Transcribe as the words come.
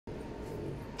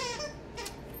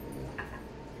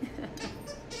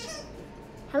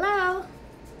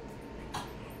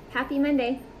Happy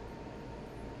Monday.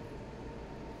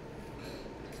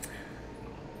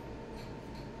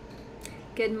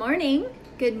 Good morning.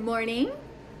 Good morning.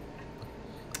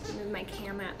 Move my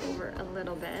camera over a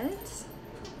little bit.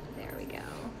 There we go.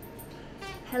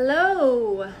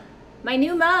 Hello. My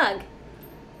new mug.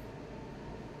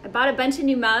 I bought a bunch of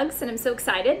new mugs and I'm so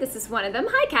excited. This is one of them.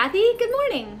 Hi, Kathy. Good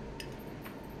morning.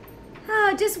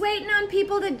 Oh, just waiting on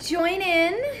people to join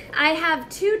in. I have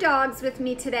two dogs with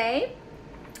me today,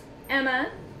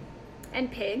 Emma and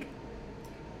Pig.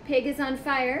 Pig is on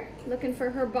fire, looking for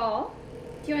her ball.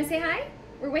 Do you want to say hi?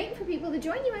 We're waiting for people to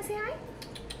join. You want to say hi?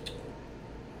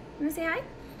 You want to say hi?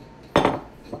 All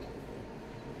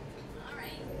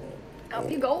right.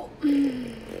 Up you go.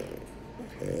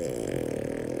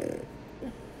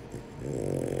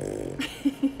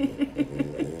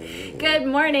 Good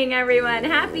morning, everyone.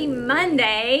 Happy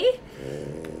Monday.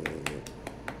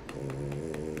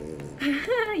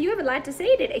 You have a lot to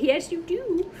say today. Yes, you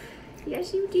do.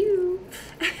 Yes, you do.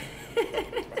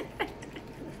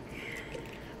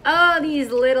 Oh, these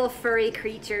little furry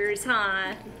creatures,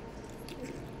 huh?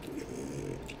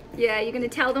 Yeah, you're going to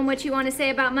tell them what you want to say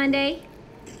about Monday?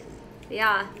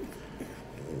 Yeah.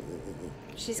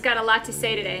 She's got a lot to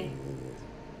say today.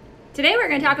 Today we're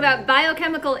going to talk about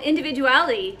biochemical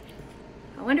individuality.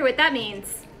 I wonder what that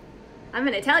means. I'm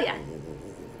going to tell you.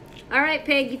 All right,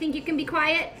 Pig, you think you can be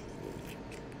quiet?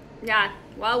 Yeah,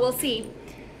 well, we'll see.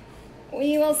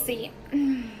 We will see.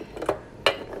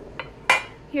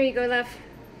 Here you go, love.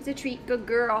 It's a treat. Good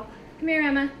girl. Come here,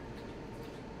 Emma.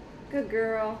 Good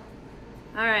girl.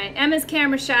 All right, Emma's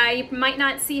camera shy. You might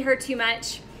not see her too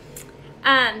much.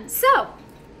 So,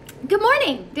 good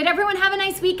morning. Did everyone have a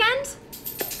nice weekend?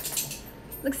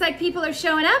 Looks like people are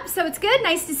showing up, so it's good.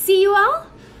 Nice to see you all.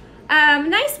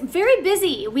 Nice, very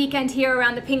busy weekend here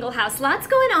around the Pingel house. Lots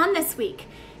going on this week.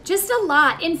 Just a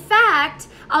lot. In fact,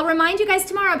 I'll remind you guys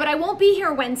tomorrow, but I won't be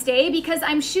here Wednesday because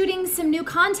I'm shooting some new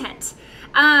content.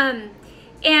 And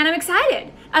I'm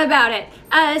excited about it.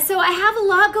 So I have a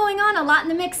lot going on, a lot in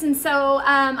the mix. And so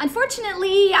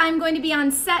unfortunately, I'm going to be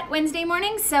on set Wednesday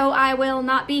morning, so I will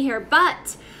not be here.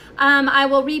 But I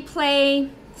will replay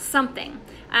something.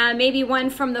 Maybe one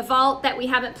from the vault that we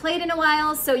haven't played in a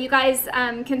while, so you guys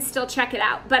can still check it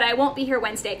out. But I won't be here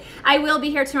Wednesday. I will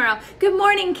be here tomorrow. Good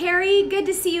morning, Carrie. Good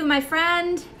to see you, my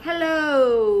friend.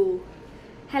 Hello.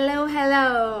 Hello,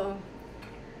 hello.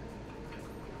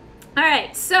 All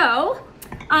right, so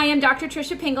I am Dr.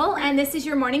 Tricia Pingel, and this is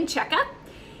your morning checkup.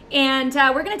 And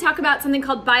we're going to talk about something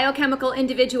called biochemical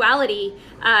individuality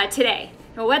today.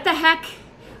 Now, what the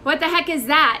heck is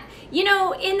that? You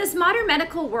know, in this modern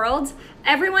medical world,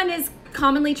 everyone is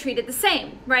commonly treated the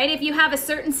same, right? If you have a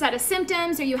certain set of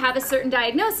symptoms or you have a certain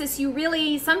diagnosis, you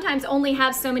really sometimes only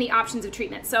have so many options of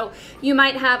treatment. So you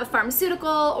might have a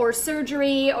pharmaceutical or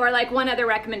surgery or like one other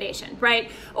recommendation, right?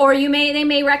 Or they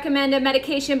may recommend a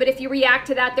medication, but if you react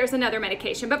to that, there's another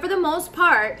medication. But for the most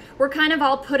part, we're kind of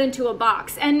all put into a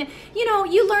box. And you know,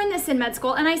 you learn this in med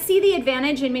school, and I see the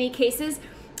advantage in many cases.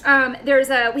 We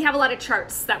have a lot of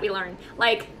charts that we learn.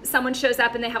 Like someone shows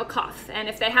up and they have a cough, and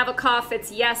if they have a cough,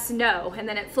 it's yes, no, and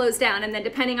then it flows down, and then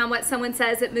depending on what someone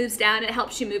says, it moves down. It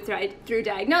helps you move through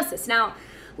diagnosis. Now,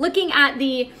 looking at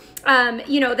the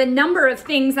the number of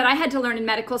things that I had to learn in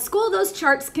medical school, those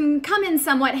charts can come in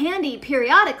somewhat handy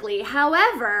periodically.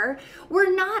 However,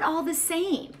 we're not all the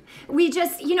same. We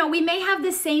just, we may have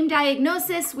the same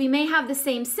diagnosis, we may have the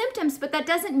same symptoms, but that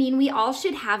doesn't mean we all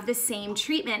should have the same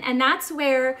treatment. And that's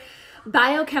where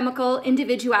biochemical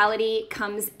individuality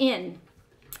comes in,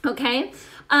 okay?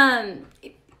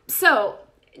 So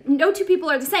no two people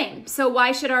are the same. So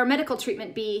why should our medical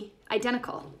treatment be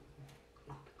identical,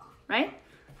 right?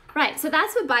 Right, so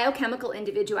that's what biochemical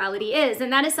individuality is, and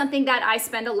that is something that I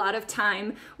spend a lot of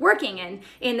time working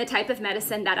in the type of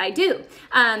medicine that I do.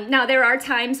 Now, there are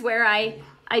times where I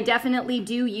definitely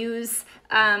do use,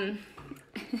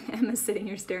 Emma's sitting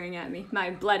here staring at me,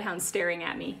 my bloodhound's staring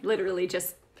at me, literally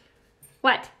just,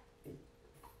 what?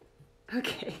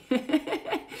 Okay.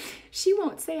 She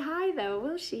won't say hi though,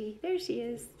 will she? There she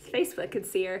is. Facebook could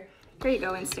see her. There you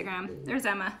go, Instagram. There's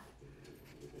Emma.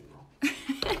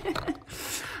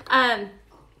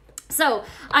 So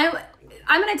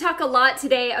I'm going to talk a lot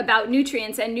today about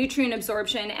nutrients and nutrient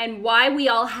absorption and why we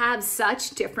all have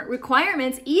such different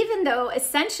requirements, even though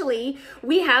essentially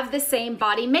we have the same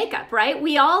body makeup, right?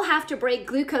 We all have to break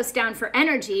glucose down for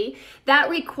energy. That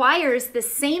requires the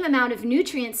same amount of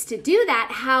nutrients to do that.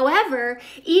 However,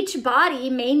 each body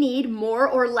may need more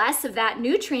or less of that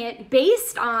nutrient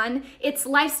based on its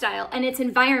lifestyle and its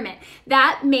environment.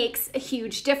 That makes a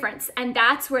huge difference. And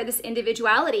that's where this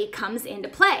individuality comes into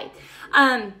play.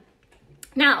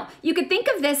 Now, you could think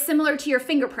of this similar to your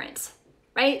fingerprint,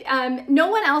 right? No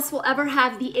one else will ever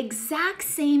have the exact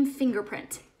same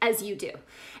fingerprint as you do.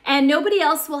 And nobody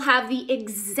else will have the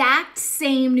exact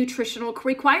same nutritional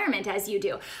requirement as you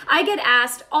do. I get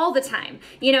asked all the time,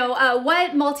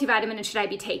 what multivitamin should I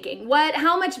be taking?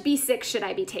 How much B6 should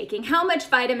I be taking? How much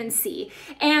vitamin C?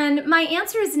 And my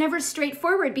answer is never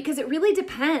straightforward because it really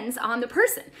depends on the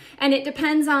person. And it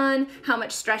depends on how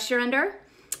much stress you're under.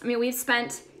 I mean, we've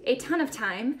spent a ton of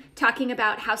time talking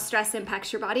about how stress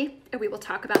impacts your body, and we will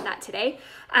talk about that today.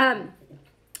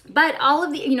 But all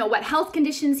of the, what health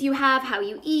conditions you have, how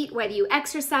you eat, whether you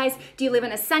exercise, do you live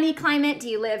in a sunny climate? Do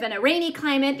you live in a rainy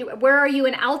climate? Where are you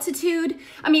in altitude?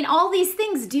 I mean, all these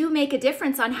things do make a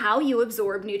difference on how you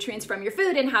absorb nutrients from your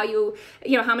food and how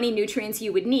how many nutrients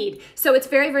you would need. So it's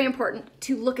very, very important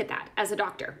to look at that as a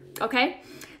doctor, okay?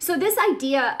 So this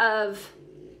idea of,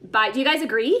 do you guys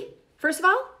agree, first of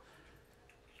all?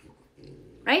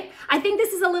 Right? I think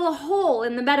this is a little hole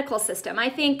in the medical system. I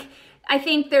think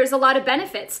there's a lot of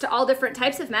benefits to all different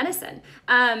types of medicine.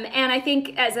 And I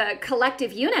think as a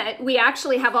collective unit, we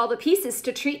actually have all the pieces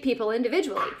to treat people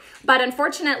individually. But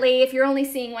unfortunately, if you're only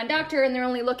seeing one doctor and they're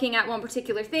only looking at one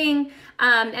particular thing,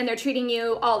 and they're treating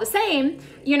you all the same,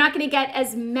 you're not going to get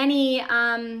as many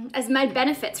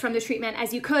benefits from the treatment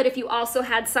as you could if you also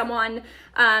had someone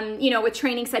with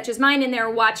training such as mine in there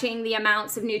watching the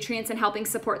amounts of nutrients and helping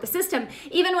support the system.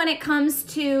 Even when it comes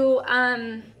to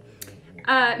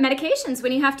medications,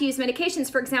 when you have to use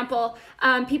medications, for example,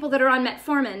 people that are on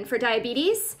metformin for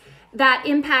diabetes, that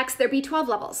impacts their B12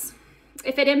 levels.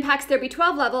 If it impacts their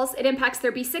B12 levels, it impacts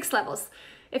their B6 levels.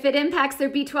 If it impacts their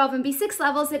B12 and B6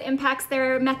 levels, it impacts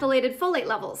their methylated folate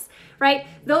levels, right?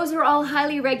 Those are all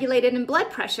highly regulated in blood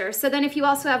pressure. So then if you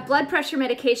also have blood pressure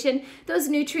medication, those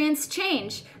nutrients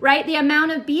change, right? The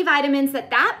amount of B vitamins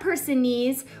that person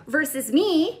needs versus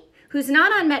me, who's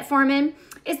not on metformin,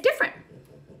 is different,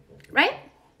 right?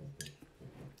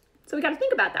 So we got to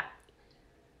think about that.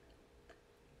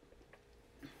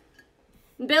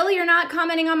 Bill, you're not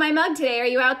commenting on my mug today. Are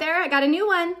you out there? I got a new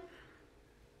one.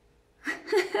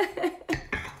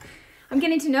 I'm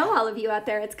getting to know all of you out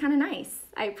there. It's kind of nice.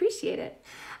 I appreciate it.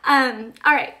 All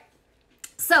right.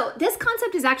 So this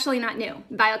concept is actually not new,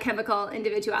 biochemical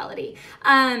individuality.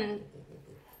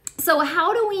 So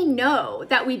how do we know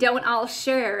that we don't all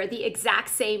share the exact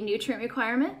same nutrient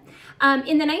requirement?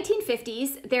 In the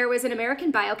 1950s, there was an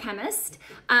American biochemist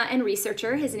and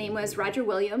researcher. His name was Roger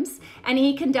Williams, and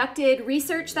he conducted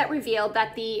research that revealed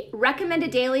that the recommended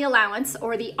daily allowance,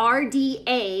 or the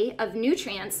RDA, of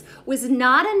nutrients was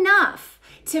not enough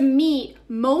to meet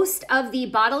most of the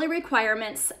bodily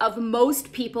requirements of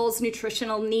most people's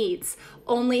nutritional needs,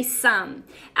 only some.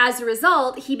 As a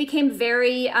result, he became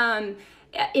very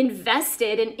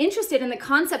invested and interested in the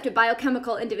concept of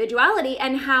biochemical individuality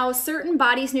and how certain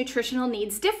bodies' nutritional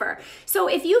needs differ. So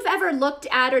if you've ever looked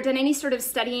at or done any sort of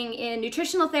studying in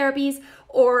nutritional therapies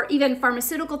or even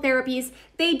pharmaceutical therapies,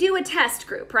 they do a test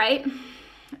group, right?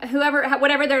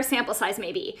 Whatever their sample size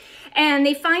may be. And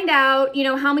they find out,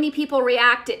 how many people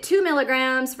react at 2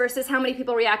 milligrams versus how many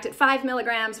people react at 5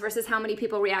 milligrams versus how many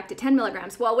people react at 10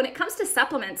 milligrams. Well, when it comes to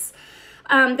supplements,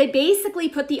 they basically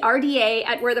put the RDA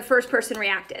at where the first person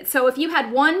reacted. So if you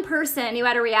had one person who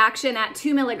had a reaction at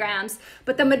 2 milligrams,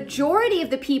 but the majority of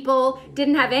the people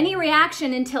didn't have any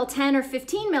reaction until 10 or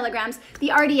 15 milligrams, the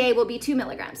RDA will be 2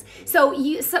 milligrams. So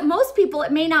most people,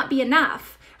 it may not be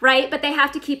enough, right? But they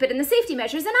have to keep it in the safety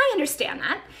measures. And I understand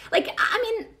that.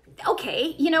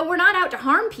 Okay, we're not out to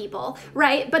harm people,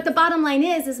 right? But the bottom line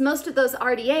is most of those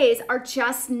RDAs are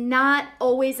just not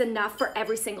always enough for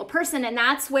every single person. And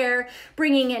that's where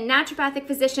bringing in naturopathic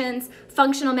physicians,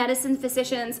 functional medicine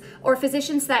physicians, or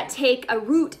physicians that take a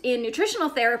root in nutritional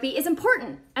therapy is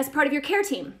important as part of your care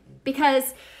team.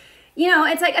 Because,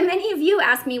 it's like many of you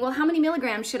ask me, well, how many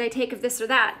milligrams should I take of this or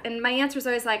that? And my answer is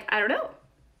always like, I don't know.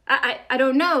 I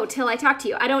don't know till I talk to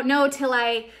you. I don't know till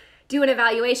I do an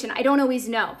evaluation. I don't always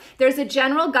know. There's a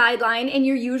general guideline and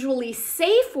you're usually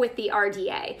safe with the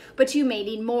RDA, but you may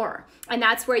need more. And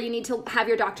that's where you need to have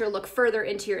your doctor look further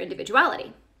into your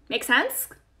individuality. Make sense?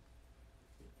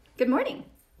 Good morning.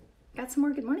 Got some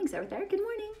more good mornings over there. Good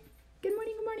morning. Good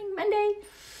morning, good morning. Monday.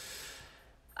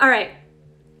 All right.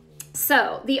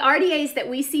 So the RDAs that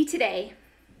we see today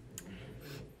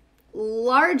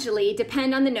largely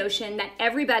depend on the notion that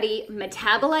everybody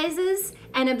metabolizes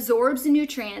and absorbs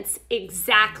nutrients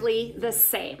exactly the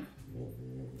same.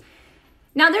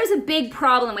 Now, there's a big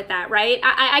problem with that, right?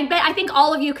 I think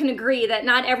all of you can agree that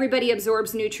not everybody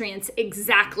absorbs nutrients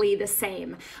exactly the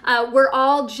same. We're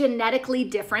all genetically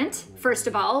different, first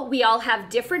of all. We all have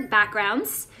different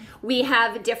backgrounds. We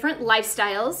have different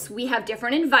lifestyles. We have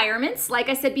different environments. Like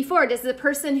I said before, does the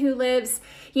person who lives,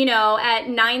 you know, at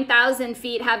 9,000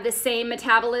 feet have the same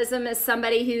metabolism as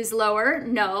somebody who's lower?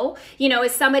 No. You know,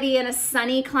 is somebody in a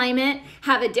sunny climate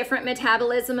have a different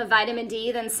metabolism of vitamin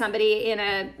D than somebody in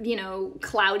a, you know,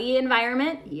 cloudy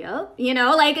environment? Yep. You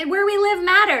know, like where we live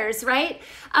matters, right?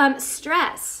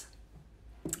 Stress.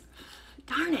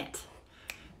 Darn it.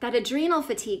 That adrenal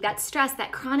fatigue, that stress,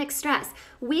 that chronic stress.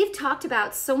 We've talked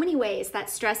about so many ways that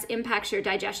stress impacts your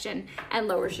digestion and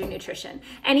lowers your nutrition.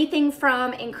 Anything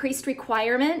from increased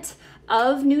requirement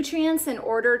of nutrients in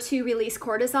order to release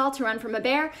cortisol to run from a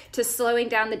bear, to slowing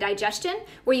down the digestion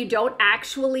where you don't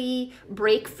actually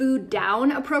break food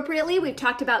down appropriately. We've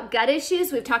talked about gut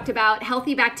issues. We've talked about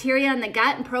healthy bacteria in the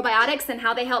gut and probiotics and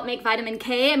how they help make vitamin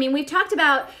K. I mean, we've talked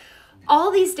about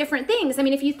all these different things. I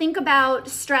mean, if you think about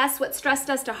stress, what stress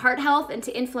does to heart health and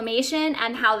to inflammation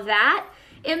and how that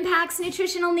impacts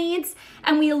nutritional needs,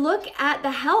 and we look at the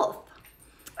health.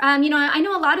 You know, I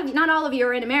know not all of you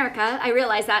are in America. I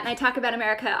realize that, and I talk about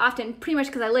America often pretty much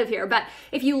because I live here. But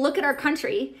if you look at our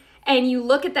country and you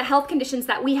look at the health conditions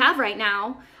that we have right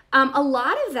now, a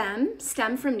lot of them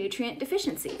stem from nutrient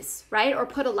deficiencies, right? Or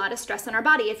put a lot of stress on our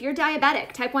body. If you're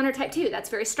diabetic, type 1 or type 2, that's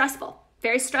very stressful.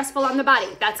 Very stressful on the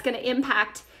body. That's going to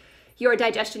impact your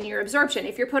digestion and your absorption.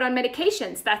 If you're put on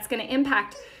medications, that's going to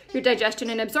impact your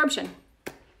digestion and absorption.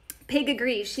 Pig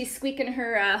agrees. She's squeaking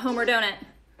her Homer donut.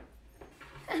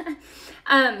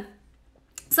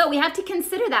 So we have to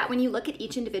consider that when you look at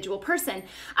each individual person.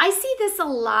 I see this a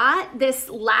lot, this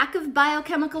lack of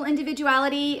biochemical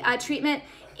individuality treatment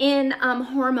in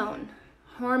hormone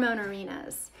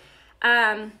arenas.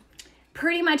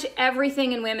 Pretty much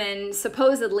everything in women,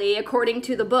 supposedly, according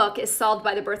to the book, is solved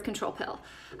by the birth control pill.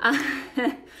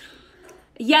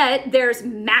 Yet there's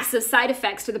massive side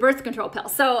effects to the birth control pill.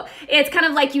 So it's kind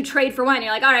of like you trade for one.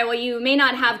 You're like, all right, well, you may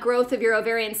not have growth of your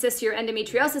ovarian cyst, your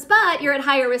endometriosis, but you're at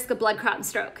higher risk of blood clot and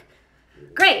stroke.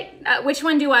 Great. Which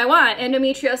one do I want?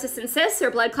 Endometriosis and cysts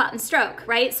or blood clot and stroke,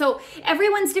 right? So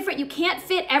everyone's different. You can't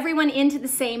fit everyone into the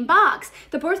same box.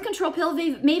 The birth control pill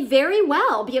may very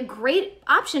well be a great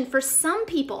option for some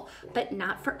people, but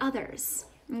not for others,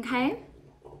 okay?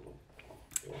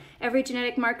 Every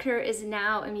genetic marker is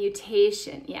now a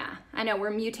mutation. Yeah, I know,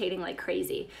 we're mutating like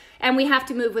crazy. And we have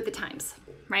to move with the times,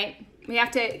 right? We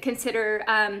have to consider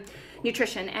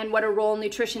nutrition and what a role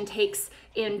nutrition takes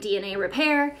in DNA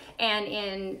repair and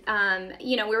in,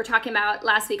 you know, we were talking about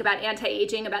last week about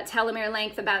anti-aging, about telomere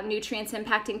length, about nutrients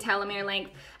impacting telomere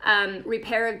length,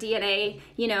 repair of DNA,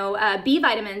 you know, B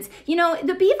vitamins. You know,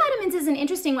 the B vitamins is an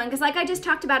interesting one because like I just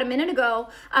talked about a minute ago,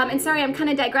 and sorry, I'm kind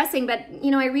of digressing, but, you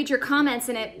know, I read your comments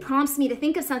and it prompts me to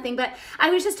think of something, but I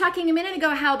was just talking a minute ago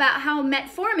about how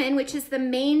metformin, which is the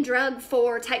main drug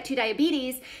for type 2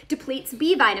 diabetes, depletes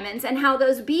B vitamins and how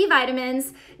those B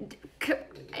vitamins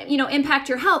you know, impact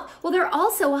your health. Well, they're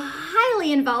also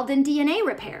highly involved in DNA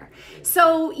repair.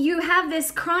 So you have this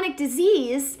chronic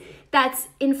disease that's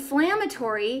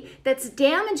inflammatory, that's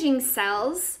damaging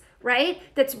cells, right?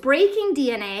 That's breaking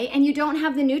DNA, and you don't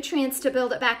have the nutrients to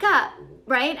build it back up,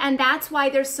 right? And that's why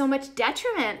there's so much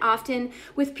detriment often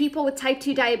with people with type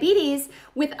 2 diabetes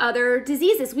with other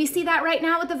diseases. We see that right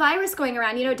now with the virus going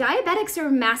around. You know, diabetics are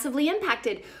massively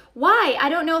impacted. Why? I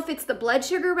don't know if it's the blood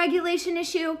sugar regulation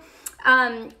issue,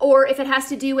 or if it has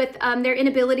to do with their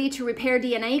inability to repair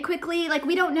DNA quickly. Like,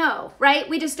 we don't know, right?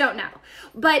 We just don't know.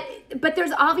 But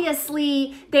there's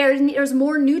obviously, there's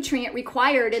more nutrient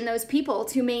required in those people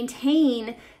to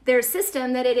maintain their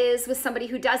system than it is with somebody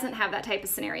who doesn't have that type of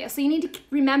scenario. So you need to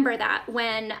remember that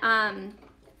when,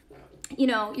 you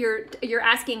know, you're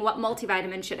asking what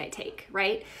multivitamin should I take,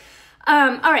 right?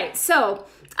 All right, so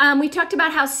we talked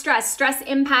about how stress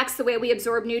impacts the way we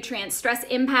absorb nutrients. Stress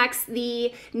impacts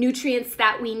the nutrients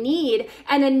that we need.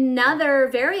 And another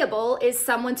variable is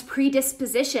someone's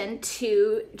predisposition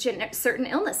to certain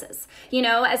illnesses. You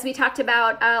know, as we talked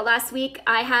about last week,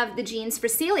 I have the genes for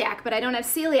celiac, but I don't have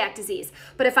celiac disease.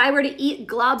 But if I were to eat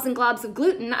globs and globs of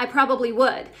gluten, I probably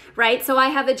would, right? So I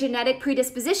have a genetic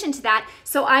predisposition to that.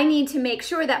 So I need to make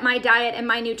sure that my diet and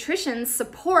my nutrition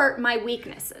support my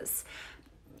weaknesses.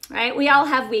 Right? We all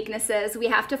have weaknesses. We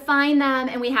have to find them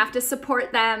and we have to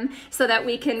support them so that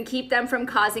we can keep them from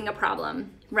causing a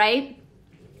problem, right?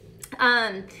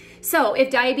 So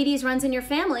if diabetes runs in your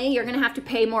family, you're going to have to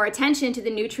pay more attention to the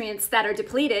nutrients that are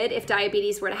depleted if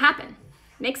diabetes were to happen.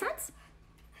 Make sense?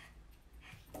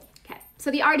 Okay. So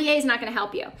the RDA is not going to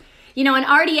help you. You know, an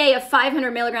RDA of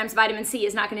 500 milligrams vitamin C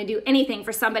is not going to do anything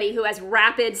for somebody who has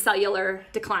rapid cellular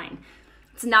decline.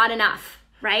 It's not enough.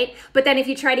 Right? But then if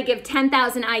you try to give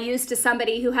 10,000 IUs to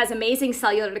somebody who has amazing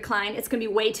cellular decline, it's going to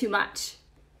be way too much.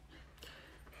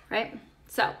 right?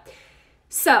 So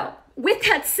with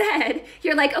that said,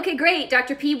 you're like, okay, great,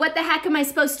 Dr. P, what the heck am I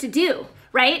supposed to do,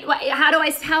 right? How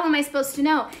am I supposed to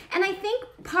know? And I think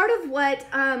part of what,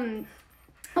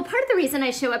 well, part of the reason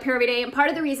I show up here every day, and part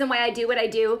of the reason why I do what I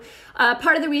do,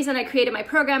 part of the reason I created my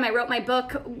program, I wrote my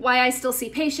book, Why I Still See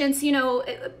Patients, you know,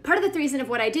 part of the reason of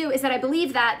what I do is that I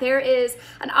believe that there is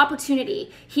an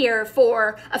opportunity here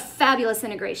for a fabulous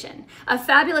integration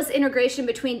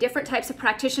between different types of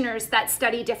practitioners that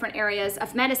study different areas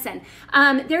of medicine.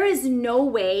 There is no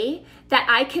way that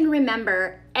I can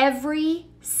remember every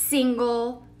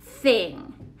single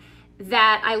thing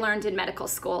that I learned in medical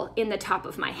school in the top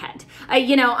of my head.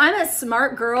 You know, I'm a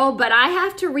smart girl, but I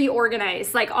have to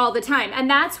reorganize like all the time. And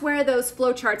that's where those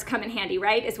flowcharts come in handy,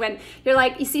 right? Is when you're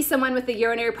like, you see someone with a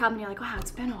urinary problem, and you're like, wow,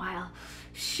 it's been a while.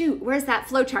 Shoot, where's that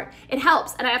flowchart? It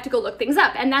helps, and I have to go look things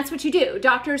up. And that's what you do.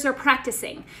 Doctors are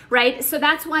practicing, right? So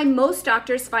that's why most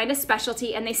doctors find a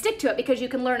specialty and they stick to it, because you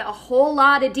can learn a whole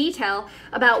lot of detail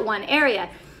about one area.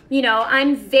 You know,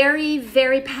 I'm very,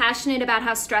 very passionate about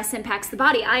how stress impacts the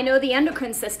body. I know the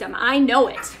endocrine system. I know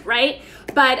it, right?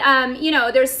 But, you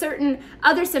know, there's certain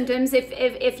other symptoms.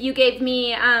 If you gave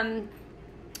me,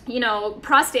 you know,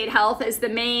 prostate health as the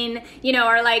main, you know,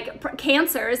 or like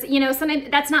cancers, you know, sometimes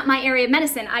that's not my area of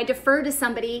medicine. I defer to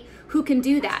somebody who can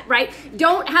do that, right?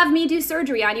 Don't have me do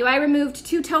surgery on you. I removed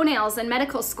 2 toenails in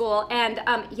medical school, and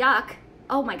yuck,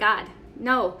 oh my God.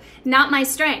 No, not my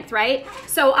strength, right?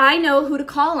 So I know who to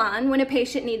call on when a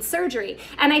patient needs surgery.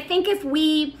 And I think if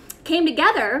we came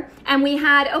together and we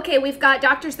had, okay, we've got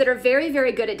doctors that are very,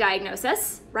 very good at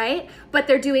diagnosis, right? But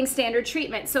they're doing standard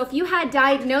treatment. So if you had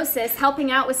diagnosis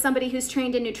helping out with somebody who's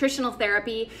trained in nutritional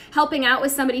therapy, helping out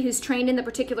with somebody who's trained in the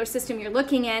particular system you're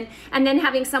looking in, and then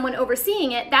having someone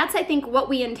overseeing it, that's, I think, what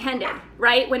we intended,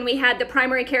 right? When we had the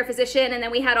primary care physician and then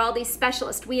we had all these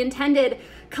specialists, we intended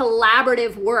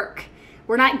collaborative work.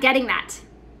 We're not getting that.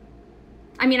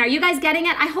 I mean, are you guys getting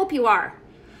it? I hope you are.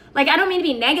 Like, I don't mean to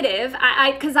be negative,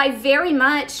 because I very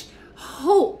much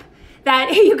hope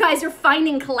that you guys are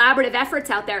finding collaborative efforts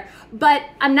out there, but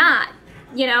I'm not,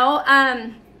 you know?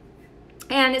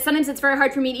 And sometimes it's very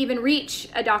hard for me to even reach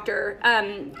a doctor,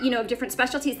 you know, of different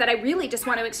specialties that I really just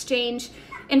want to exchange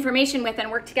information with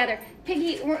and work together.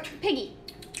 Piggy.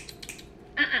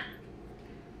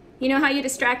 You know how you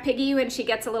distract Piggy when she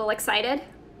gets a little excited?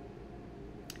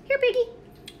 Here, Piggy.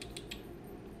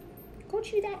 Go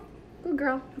chew that. Good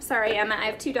girl. I'm sorry, Emma. I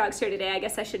have 2 dogs here today. I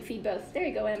guess I should feed both. There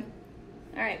you go, Em.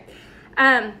 All right.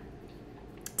 I'm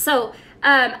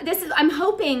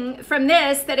hoping from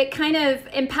this that it kind of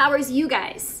empowers you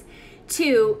guys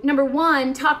to, number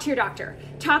 1, talk to your doctor.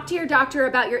 Talk to your doctor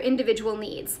about your individual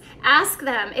needs. Ask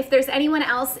them if there's anyone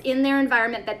else in their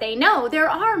environment that they know. There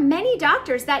are many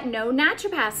doctors that know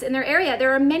naturopaths in their area.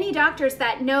 There are many doctors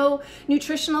that know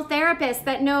nutritional therapists,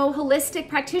 that know holistic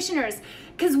practitioners,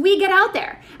 because we get out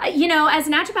there. You know, as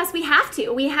naturopaths, we have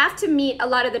to meet a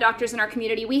lot of the doctors in our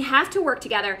community. We have to work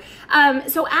together.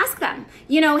 So ask them,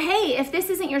 you know, hey, if this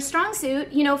isn't your strong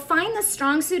suit, you know, find the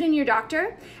strong suit in your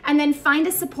doctor and then find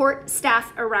a support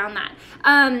staff around that.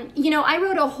 You know, I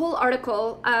wrote a whole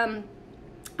article on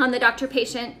the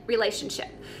doctor-patient relationship,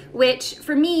 which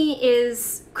for me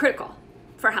is critical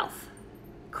for health,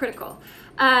 critical.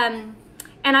 And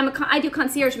I do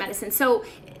concierge medicine. So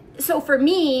for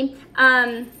me,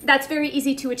 that's very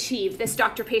easy to achieve, this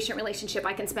doctor-patient relationship.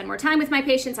 I can spend more time with my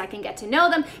patients, I can get to know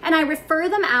them, and I refer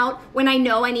them out when I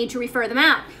know I need to refer them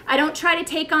out. I don't try to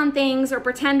take on things or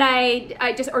pretend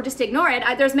I just ignore it.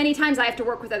 There's many times I have to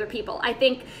work with other people. I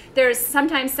think there's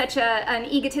sometimes such an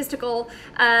egotistical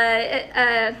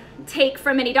take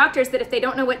from many doctors that if they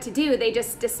don't know what to do, they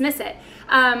just dismiss it.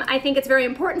 I think it's very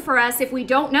important for us, if we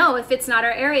don't know, if it's not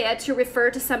our area, to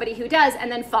refer to somebody who does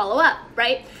and then follow up,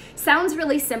 right? Sounds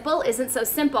really simple, isn't so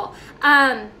simple.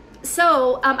 I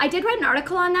did write an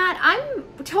article on that. I'm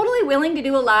totally willing to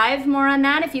do a live more on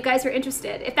that if you guys are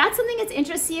interested. If that's something that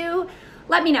interests you,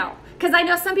 let me know. Because I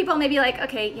know some people may be like,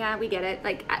 okay, yeah, we get it.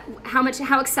 Like,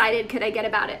 how excited could I get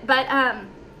about it? But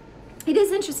it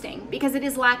is interesting because it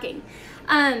is lacking.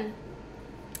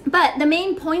 But the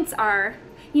main points are,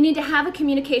 you need to have a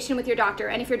communication with your doctor.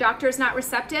 And if your doctor is not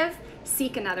receptive,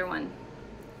 seek another one.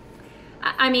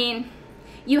 I mean,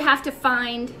 you have to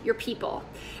find your people.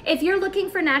 If you're looking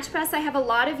for naturopaths, I have a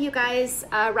lot of you guys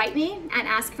write me and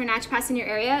ask for naturopaths in your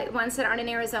area, ones that aren't in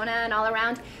Arizona and all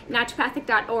around.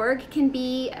 Naturopathic.org can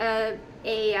be a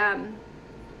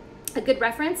good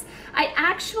reference. I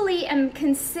actually am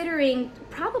considering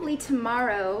probably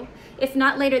tomorrow, if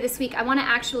not later this week, I want to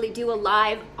actually do a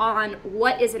live on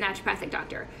what is a naturopathic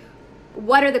doctor.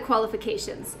 What are the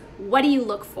qualifications? What do you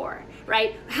look for,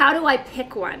 right? How do I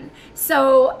pick one?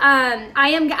 So I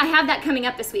have that coming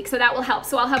up this week, so that will help.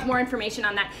 So I'll have more information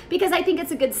on that because I think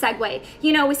it's a good segue.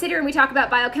 You know, we sit here and we talk about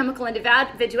biochemical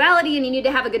individuality and you need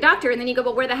to have a good doctor, and then you go,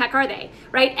 well, where the heck are they,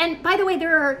 right? And by the way,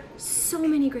 there are so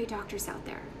many great doctors out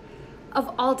there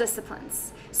of all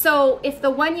disciplines. So if the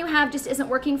one you have just isn't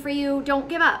working for you, don't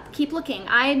give up. Keep looking.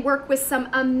 I work with some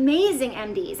amazing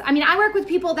MDs. I mean, I work with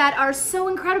people that are so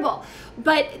incredible,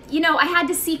 but you know, I had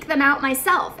to seek them out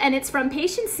myself, and it's from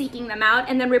patients seeking them out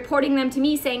and then reporting them to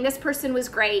me saying this person was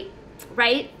great,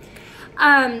 right?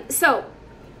 So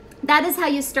that is how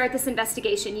you start this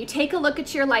investigation. You take a look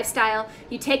at your lifestyle,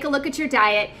 you take a look at your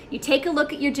diet, you take a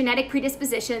look at your genetic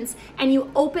predispositions, and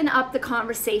you open up the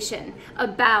conversation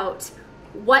about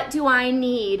what do I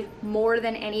need more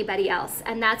than anybody else?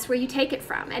 And that's where you take it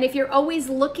from. And if you're always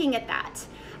looking at that,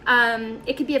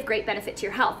 it could be of great benefit to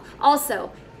your health.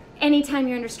 Also, anytime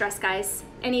you're under stress, guys,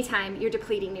 anytime you're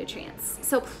depleting nutrients.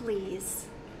 So please,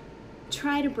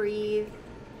 try to breathe.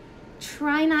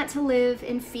 Try not to live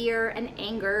in fear and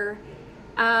anger.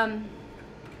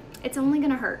 It's only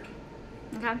gonna hurt,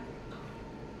 okay?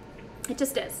 It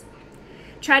just is.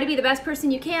 Try to be the best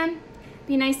person you can.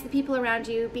 Be nice to the people around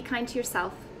you. Be kind to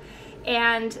yourself.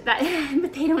 And that,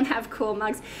 but they don't have cool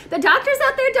mugs. The doctors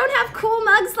out there don't have cool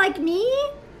mugs like me.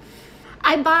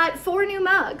 I bought 4 new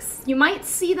mugs. You might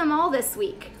see them all this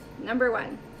week. Number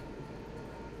 1.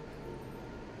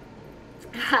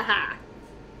 Haha.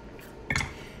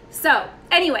 So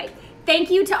anyway, thank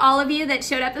you to all of you that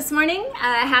showed up this morning.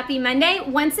 Happy Monday.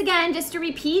 Once again, just to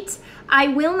repeat, I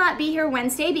will not be here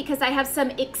Wednesday because I have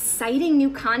some exciting new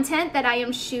content that I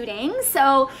am shooting.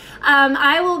 So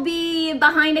I will be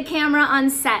behind a camera on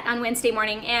set on Wednesday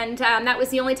morning, and that was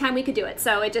the only time we could do it.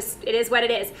 So it is what it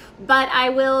is. But I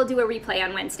will do a replay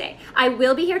on Wednesday. I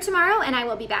will be here tomorrow, and I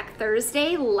will be back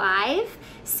Thursday live.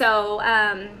 So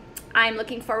I'm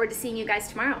looking forward to seeing you guys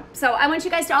tomorrow. So I want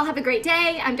you guys to all have a great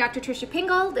day. I'm Dr. Trisha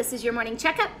Pingel. This is your morning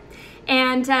checkup.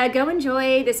 And go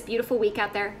enjoy this beautiful week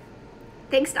out there.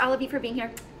 Thanks to all of you for being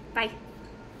here. Bye.